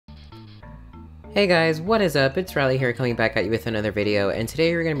Hey guys, what is up? It's Riley here coming back at you with another video, and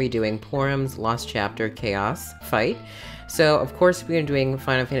today we're going to be doing Porom's Lost Chapter Chaos Fight. So, of course, we're doing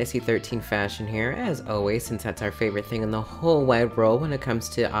Final Fantasy XIII fashion here, as always, since that's our favorite thing in the whole wide world when it comes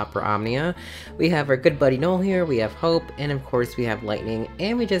to Opera Omnia. We have our good buddy Noel here, we have Hope, and of course we have Lightning,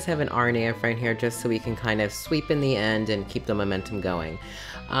 and we just have an RNAF right here just so we can kind of sweep in the end and keep the momentum going.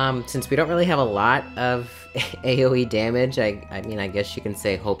 Since we don't really have a lot of AoE damage, I mean, I guess you can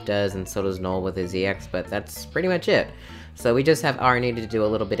say Hope does, and so does Noel with his EX, but that's pretty much it. So we just have RNA to do a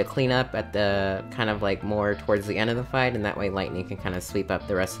little bit of cleanup at the kind of like more towards the end of the fight, and that way Lightning can kind of sweep up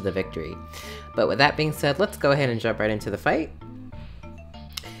the rest of the victory. But with that being said, let's go ahead and jump right into the fight.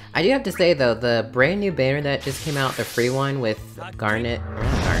 I do have to say though, the brand new banner that just came out, the free one with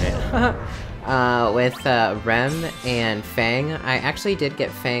with Rem and Fang, I actually did get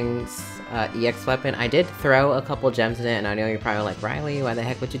Fang's EX weapon. I did throw a couple gems in it, and I know you're probably like, Riley, why the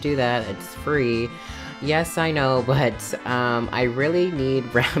heck would you do that? It's free. Yes, I know, but I really need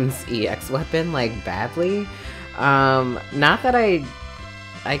Rem's EX weapon, like, badly. Not that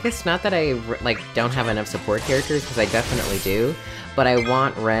I guess not that I, like, don't have enough support characters, because I definitely do, but I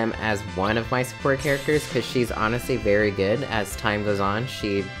want Rem as one of my support characters, because she's honestly very good as time goes on.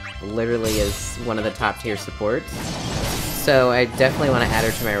 She literally is one of the top tier supports. So I definitely want to add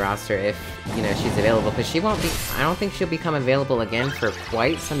her to my roster if, you know, she's available, because she won't be, I don't think she'll become available again for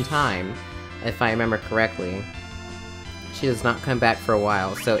quite some time, if I remember correctly. She does not come back for a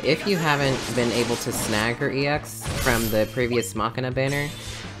while, so if you haven't been able to snag her EX from the previous Machina banner,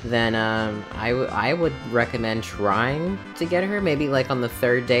 then I would recommend trying to get her, maybe like on the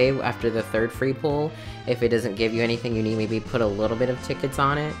third day after the third free pull. If it doesn't give you anything you need, maybe put a little bit of tickets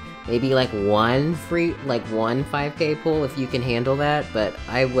on it. Maybe like one 5k pull if you can handle that, but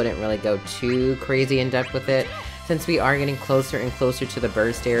I wouldn't really go too crazy in depth with it. Since we are getting closer and closer to the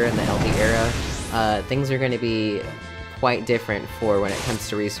Burst era and the LD era, things are going to be quite different for when it comes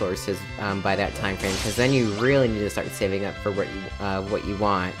to resources by that time frame, because then you really need to start saving up for what you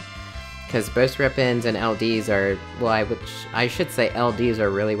want. Because burst weapons and LDs are, well, I should say LDs are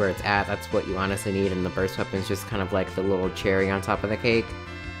really where it's at. That's what you honestly need, and the burst weapons just kind of like the little cherry on top of the cake.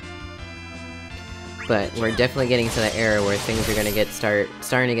 But we're definitely getting to the era where things are gonna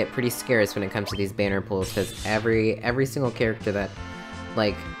starting to get pretty scarce when it comes to these banner pulls, because every single character that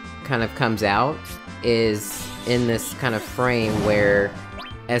like kind of comes out is in this kind of frame where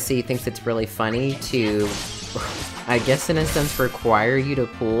SE thinks it's really funny to, I guess in a sense, require you to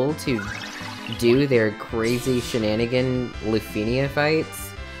pull to do their crazy shenanigan Lufinia fights.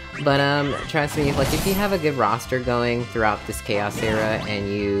 But trust me, like, if you have a good roster going throughout this Chaos era and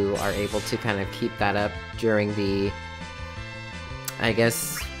you are able to kind of keep that up during the, I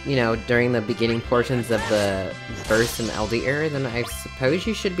guess, you know, during the beginning portions of the Burst and LD era, then I suppose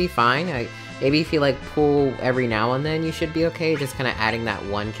you should be fine. Maybe if you like pull every now and then, you should be okay. Just kind of adding that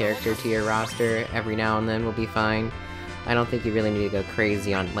one character to your roster every now and then will be fine. I don't think you really need to go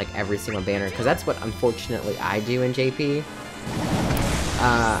crazy on like every single banner, because that's what unfortunately I do in JP.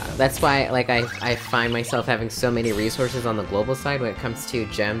 That's why, like, I find myself having so many resources on the global side when it comes to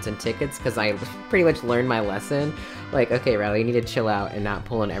gems and tickets, because I pretty much learned my lesson. Like, okay, Riley, you need to chill out and not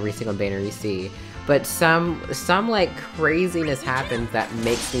pull on every single banner you see. But some like, craziness happens that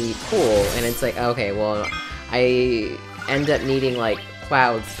makes me pull, and it's like, okay, well, I end up needing, like,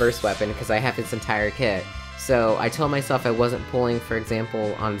 Cloud's burst weapon, because I have its entire kit. So I told myself I wasn't pulling, for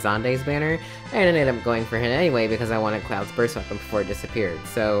example, on Xande's banner, and I ended up going for him anyway because I wanted Cloud's burst weapon before it disappeared.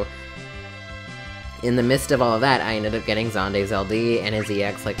 So in the midst of all of that, I ended up getting Xande's LD and his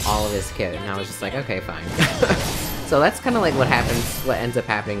EX, like all of his kit, and I was just like, okay, fine. So that's kind of like what ends up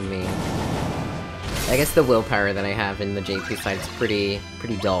happening to me. I guess the willpower that I have in the JP side is pretty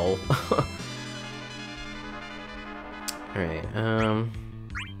dull. Alright,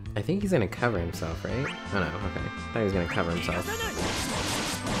 I think he's gonna cover himself, right? Oh no, okay. I thought he was gonna cover himself.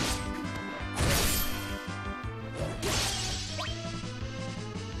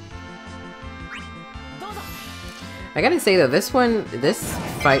 I gotta say though, this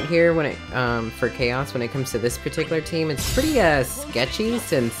fight here, when it, for Chaos, when it comes to this particular team, it's pretty, sketchy,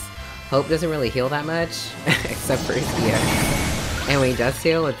 since Hope doesn't really heal that much, except for his EX. And when he does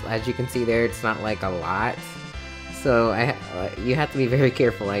heal, as you can see there, it's not like a lot. So you have to be very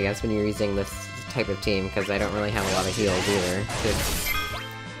careful, I guess, when you're using this type of team, because I don't really have a lot of heals either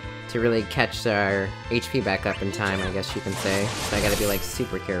to really catch our HP back up in time, I guess you can say. So I gotta be like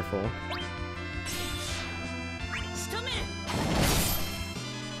super careful.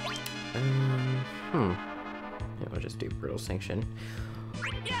 Yeah, we'll just do Brutal Sanction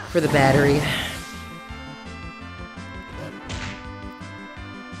for the battery.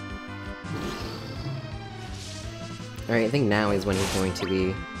 Alright, I think now is when he's going to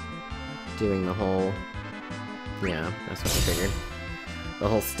be doing the whole... Yeah, that's what I figured. The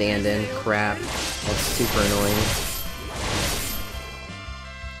whole stand-in crap. That's super annoying.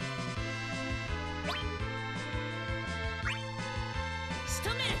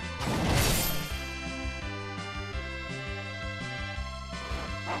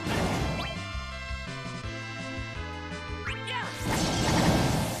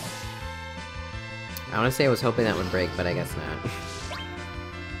 I want to say I was hoping that would break, but I guess not.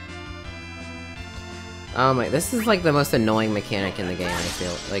 Oh my, this is like the most annoying mechanic in the game, I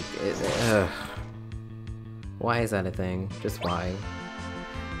feel. Like, why is that a thing? Just why?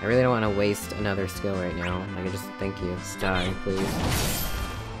 I really don't want to waste another skill right now. I can just, thank you. Die, please.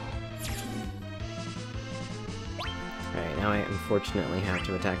 Alright, now I unfortunately have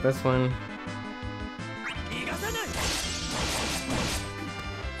to attack this one.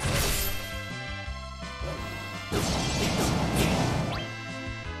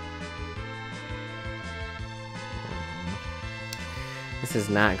 This is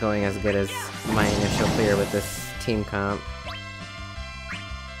not going as good as my initial clear with this team comp.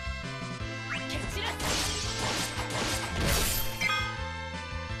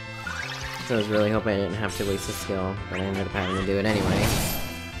 So I was really hoping I didn't have to waste a skill, but I ended up having to do it anyway.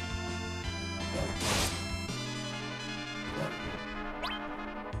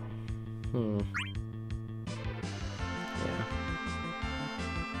 Yeah.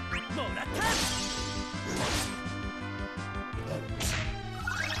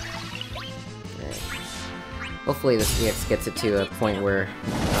 Hopefully this EX gets it to a point where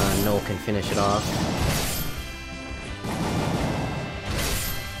Noel can finish it off.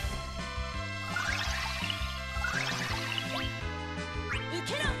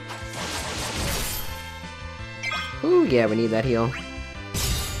 Ooh, yeah, we need that heal.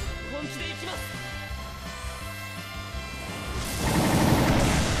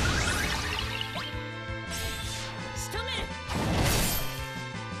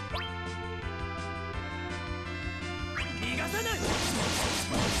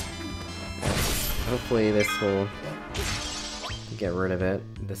 Hopefully this will get rid of it.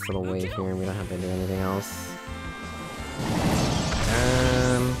 This little wave here, we don't have to do anything else.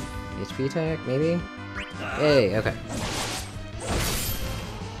 HP attack, maybe? Yay, okay.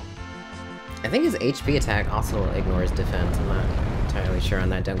 I think his HP attack also ignores defense. I'm not entirely sure on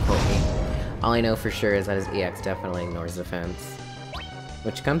that, don't quote me. All I know for sure is that his EX definitely ignores defense.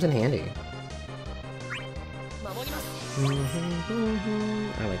 Which comes in handy.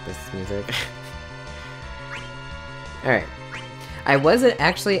 I like this music. Alright. I wasn't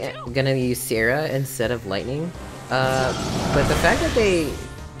actually gonna use Sierra instead of Lightning, but the fact that they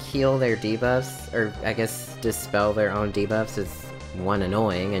heal their debuffs, or I guess dispel their own debuffs, is one,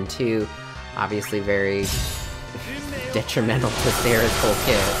 annoying, and two, obviously very detrimental to Sierra's whole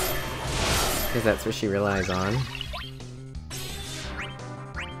kit, because that's what she relies on.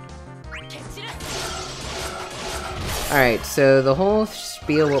 Alright, so the whole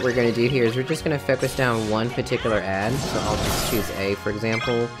spiel, what we're gonna do here is we're just gonna focus down one particular ad, so I'll just choose A, for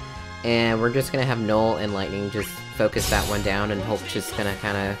example, and we're just gonna have Noel and Lightning just focus that one down, and Hope just gonna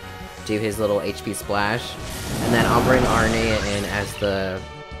kinda do his little HP splash, and then I'll bring Arnea in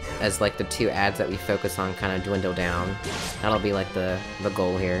as like the two ads that we focus on kinda dwindle down. That'll be like the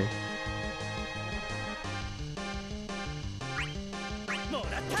goal here.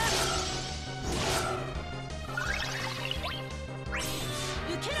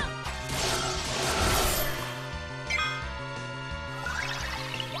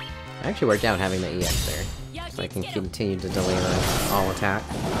 It actually worked out having the EX there, so I can continue to delay the all attack.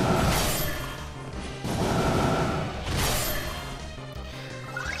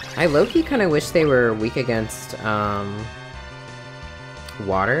 I low-key kind of wish they were weak against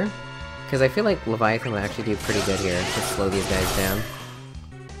water, because I feel like Leviathan would actually do pretty good here to slow these guys down.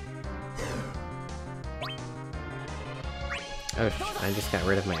 Oh, I just got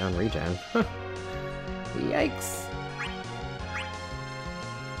rid of my own regen. Yikes.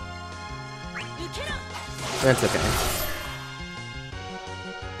 That's okay.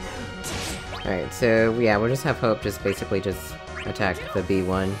 Alright, so yeah, we'll just have Hope just basically just attack the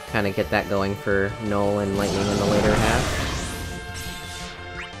B1, kind of get that going for Noel and Lightning in the later half.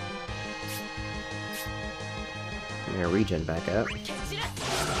 I'm gonna regen back up.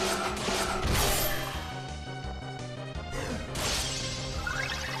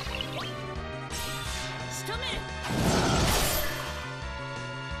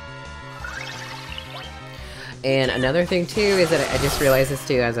 And another thing too is that I just realized this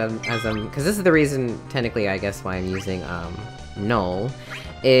too as I'm, because this is the reason technically I guess why I'm using Noel,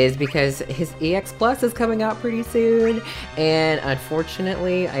 is because his EX Plus is coming out pretty soon, and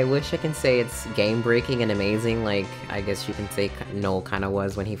unfortunately, I wish I can say it's game-breaking and amazing, like, I guess you can say Noel kind of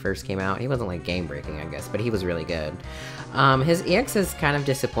was when he first came out. He wasn't, like, game-breaking, I guess, but he was really good. His EX is kind of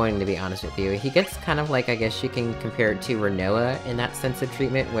disappointing, to be honest with you. He gets kind of like, I guess you can compare it to Renoa in that sense of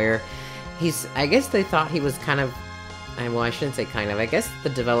treatment, where I guess they thought he was kind of, well, I shouldn't say kind of, I guess the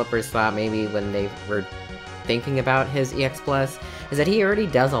developers thought maybe when they were thinking about his EX Plus, is that he already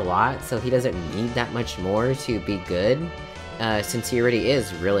does a lot, so he doesn't need that much more to be good, since he already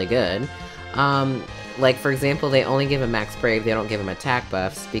is really good. Like, for example, they only give him Max Brave, they don't give him attack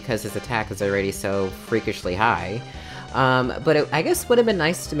buffs, because his attack is already so freakishly high. But I guess would have been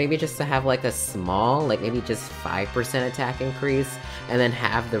nice to maybe just to have, like, a small, like, maybe just 5% attack increase, and then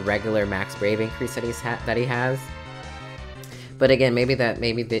have the regular Max Brave increase that he has. But again, maybe that,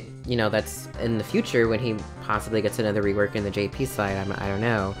 you know, that's in the future when he possibly gets another rework in the JP side, I don't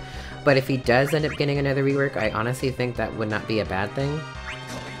know. But if he does end up getting another rework, I honestly think that would not be a bad thing.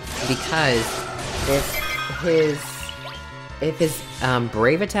 Because if his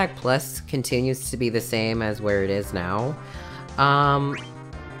Brave Attack Plus continues to be the same as where it is now, I'm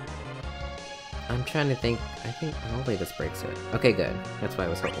trying to think, hopefully this breaks it. Okay, good. That's what I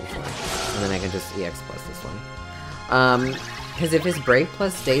was hoping for. And then I can just EX Plus this one. Because if his Brave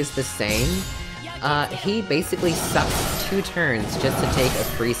Plus stays the same, he basically sucks 2 turns just to take a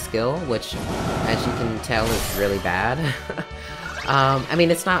free skill, which, as you can tell, is really bad. I mean,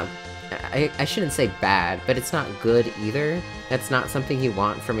 it's not, I shouldn't say bad, but it's not good either. That's not something you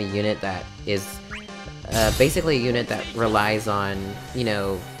want from a unit that is basically a unit that relies on, you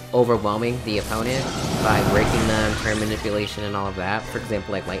know, overwhelming the opponent by breaking them, turn manipulation, and all of that. For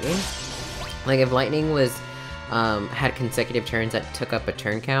example, like Lightning. Like, if Lightning was had consecutive turns that took up a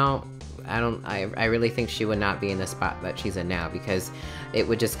turn count, I really think she would not be in the spot that she's in now, because it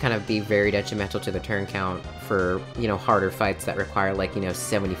would just kind of be very detrimental to the turn count for, you know, harder fights that require, like, you know,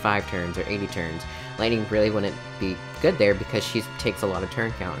 75 turns or 80 turns. Lightning really wouldn't be good there because she takes a lot of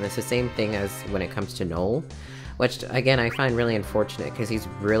turn count, and it's the same thing as when it comes to Noel, which, again, I find really unfortunate because he's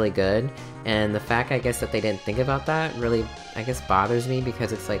really good, and the fact, I guess, that they didn't think about that really, I guess, bothers me,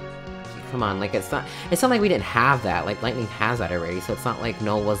 because it's like, come on, like, it's not like we didn't have that, like, Lightning has that already, so it's not like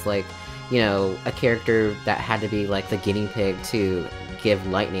Noel was, like, you know, a character that had to be, like, the guinea pig to give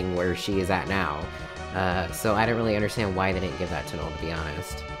Lightning where she is at now. So I don't really understand why they didn't give that to Noel, to be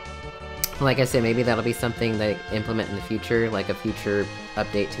honest. Like I said, maybe that'll be something they implement in the future, like a future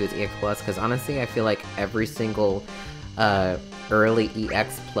update to his EX Plus, because honestly, I feel like every single early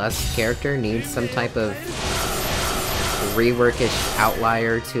EX Plus character needs some type of reworkish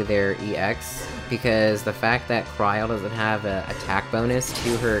outlier to their EX, because the fact that Cryo doesn't have an attack bonus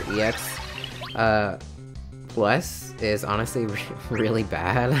to her EX Plus is honestly really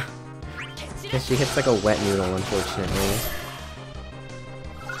bad. Because she hits like a wet noodle, unfortunately.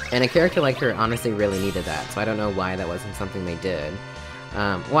 And a character like her honestly really needed that, so I don't know why that wasn't something they did.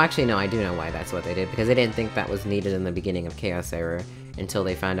 Well, actually, no, I do know why that's what they did, because they didn't think that was needed in the beginning of Chaos Era, until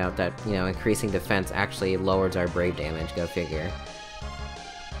they found out that, you know, increasing defense actually lowers our Brave damage, go figure.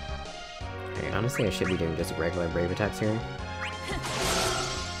 Okay, honestly, I should be doing just regular Brave attacks here.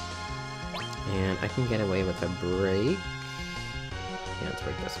 And I can get away with a break. Yeah, let's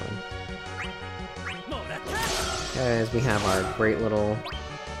break this one. Because we have our great little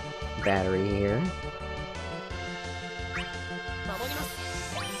battery here. We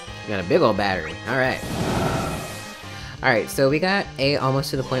got a big old battery. Alright. Alright, so we got A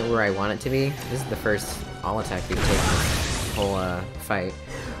almost to the point where I want it to be. This is the first all-attack we've taken this whole fight.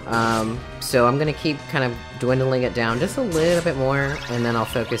 So I'm gonna keep kind of dwindling it down just a little bit more, and then I'll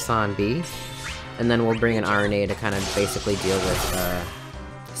focus on B. And then we'll bring an RNA to kind of basically deal with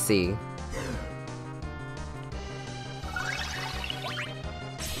C.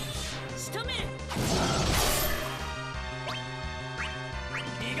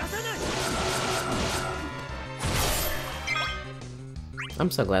 I'm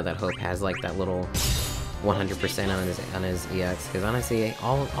so glad that Hope has like that little 100% on his EX, because honestly,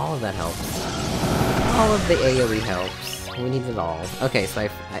 all of that helps. All of the AoE helps. We need it all. Okay, so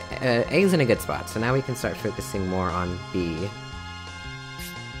A's in a good spot, so now we can start focusing more on B. I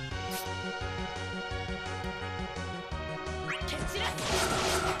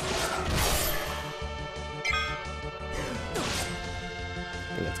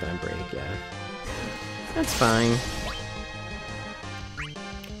think it's gonna break, yeah. That's fine.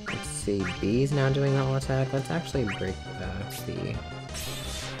 Let's see, B's now doing all attack. Let's actually break C.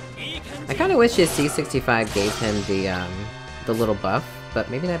 I kind of wish his C65 gave him the little buff, but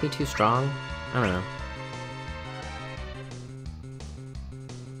maybe that'd be too strong. I don't know.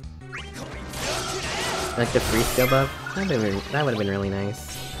 Like the free skill buff? That would have been really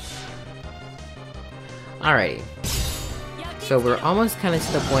nice. Alrighty. So we're almost kind of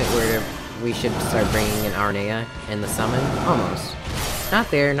to the point where we should start bringing in Arnea in the summon. Almost.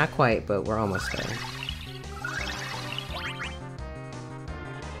 Not there, not quite, but we're almost there.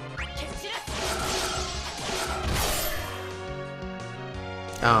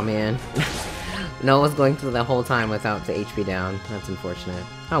 Oh man. Noah's going through the whole time without the HP down. That's unfortunate.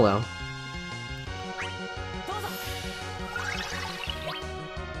 Oh well.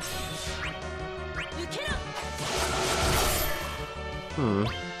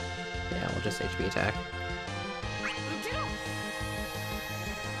 Yeah, we'll just HP attack.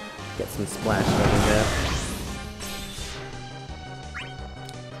 Get some splash damage up.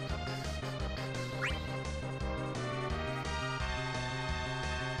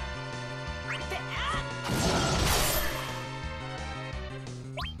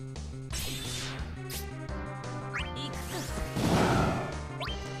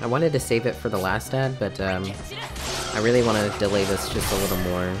 I wanted to save it for the last ad, but I really want to delay this just a little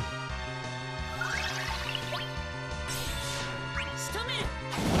more.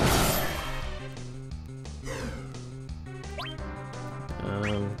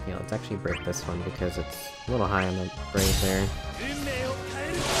 Yeah, let's actually break this one because it's a little high on the brave there.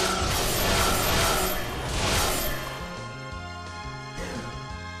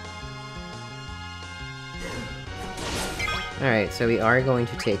 Alright, so we are going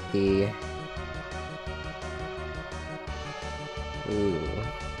to take the... Ooh.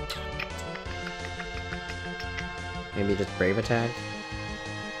 Maybe just Brave Attack?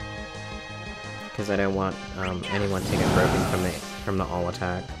 Because I don't want anyone to get broken from the all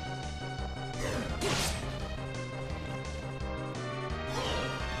attack.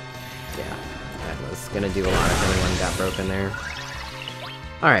 Yeah, that was gonna do a lot if anyone got broken there.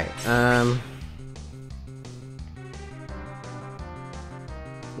 Alright,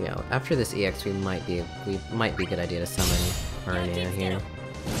 yeah, after this EX we might be a good idea to summon Arnea here.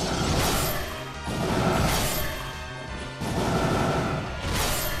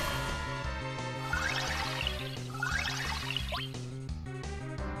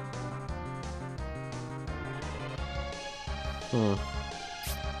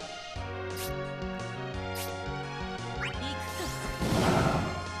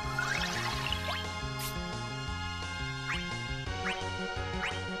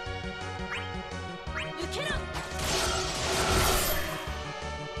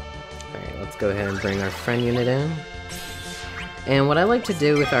 Go ahead and bring our friend unit in. And what I like to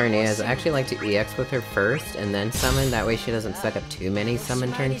do with Arnea is I actually like to EX with her first and then summon, that way she doesn't suck up too many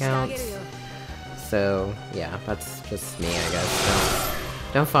summon turn counts. So yeah, that's just me, I guess.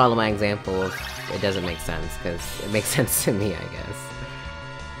 Don't follow my example if it doesn't make sense, because it makes sense to me, I guess.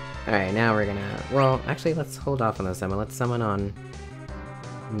 Alright, now we're gonna... Well, actually, let's hold off on the summon. Let's summon on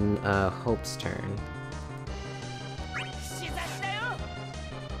Hope's turn.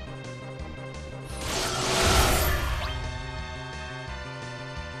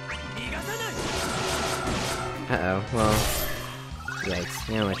 Uh-oh, well... Yikes.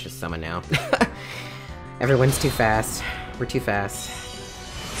 Yeah, let's just summon now. Everyone's too fast. We're too fast.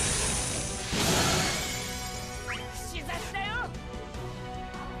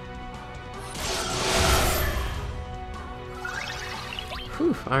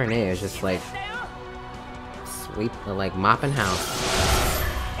 Whew, Arnea is just like... like mopping house.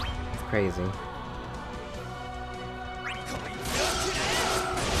 It's crazy.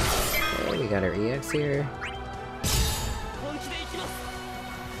 Okay, we got our EX here.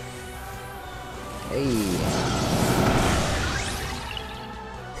 Hey.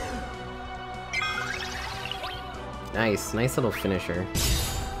 Nice, nice little finisher.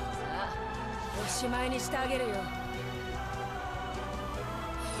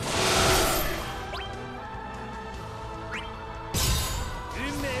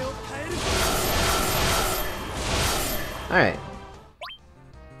 Alright.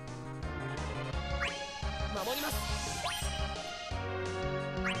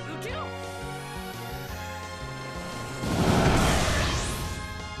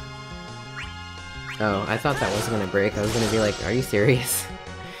 Oh, I thought that wasn't gonna break. I was gonna be like, are you serious?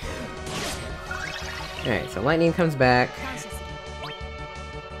 Alright, so lightning comes back.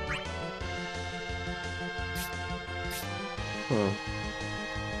 Ooh.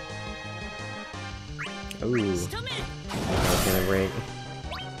 That was gonna break.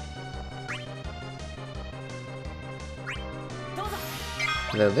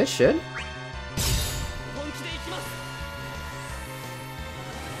 Though this should.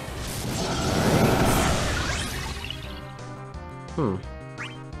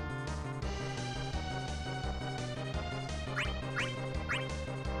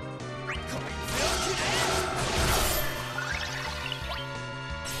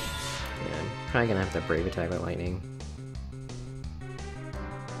 Probably gonna have to brave attack with lightning.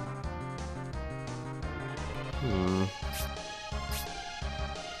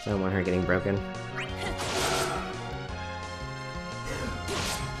 So I don't want her getting broken.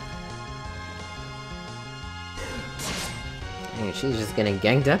 Dang, she's just getting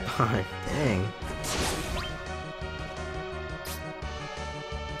ganged up on. Dang.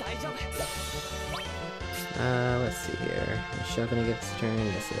 Let's see here. Is Shell gonna get its turn?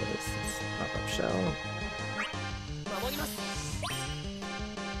 Yes, it is. Let's pop up Shell.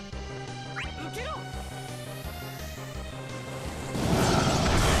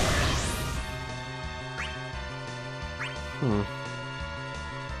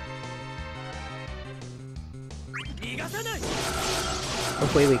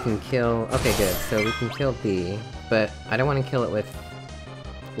 Hopefully we can kill... Okay, good. So we can kill B, but I don't want to kill it with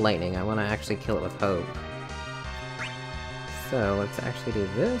lightning. I want to actually kill it with hope. So let's actually do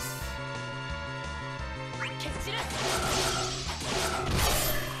this.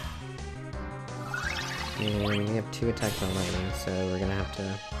 And we have 2 attacks on lightning, so we're gonna have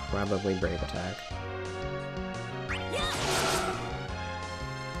to probably brave attack.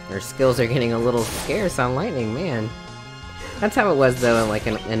 Our skills are getting a little scarce on lightning, man. That's how it was though, like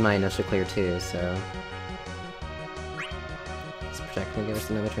in my initial clear too. So, is Protect gonna give us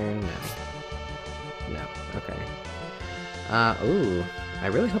another turn? No. No. Okay. Ooh. I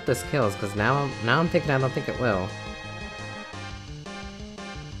really hope this kills, because now I'm thinking I don't think it will.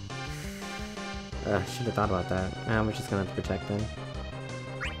 Should have thought about that. We're just gonna have to Protect then.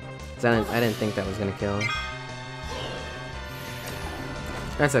 'Cause I didn't think that was gonna kill.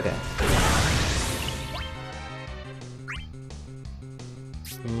 That's okay.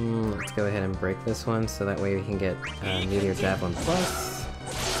 Let's go ahead and break this one, so that way we can get Meteor Javelin Plus.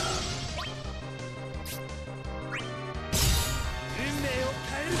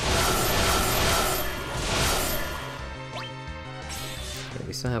 Okay,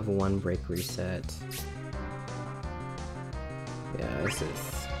 we still have 1 break reset. Yeah, this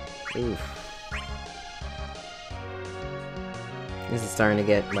is... Oof. This is starting to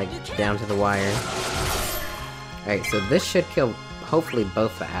get, like, down to the wire. Alright, so this should kill, hopefully,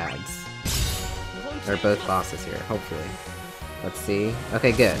 both the ads. Or both bosses here, hopefully. Let's see.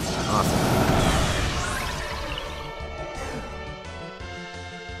 Okay, good. Awesome.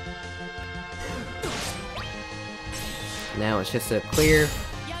 Now it's just a clear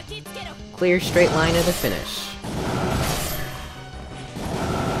straight line to the finish.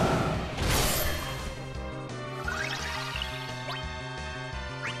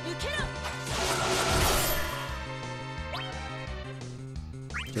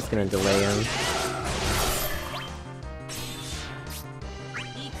 Just gonna delay him.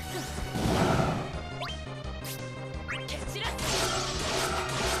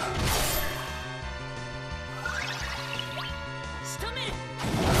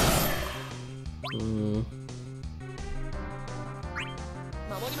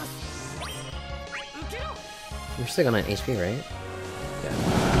 You're still on HP, right? Yeah.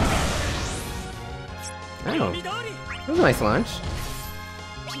 Oh, that was a nice launch.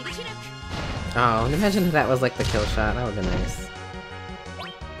 Oh, imagine if that was like the kill shot. That would be nice.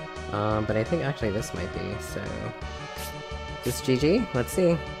 But I think actually this might be, so... This GG? Let's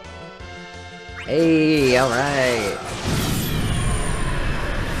see. Hey, alright!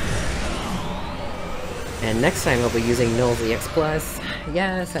 And next time we'll be using Null's EX Plus.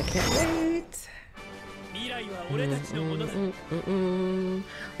 Yes, I can't wait!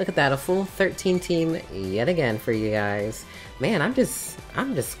 Look at that, a full 13 team yet again for you guys. Man, I'm just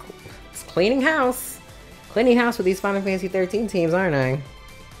cleaning house. Cleaning house with these Final Fantasy 13 teams, aren't I?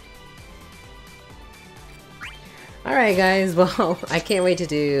 Alright guys, well, I can't wait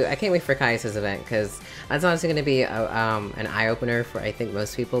for Caius's event, because that's honestly going to be an eye-opener for, I think,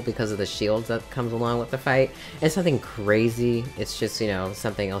 most people because of the shields that comes along with the fight. It's nothing crazy, it's just, you know,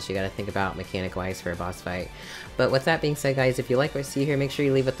 something else you gotta think about mechanic-wise for a boss fight. But with that being said, guys, if you like what you see here, make sure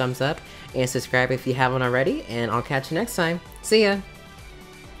you leave a thumbs up, and subscribe if you haven't already, and I'll catch you next time. See ya!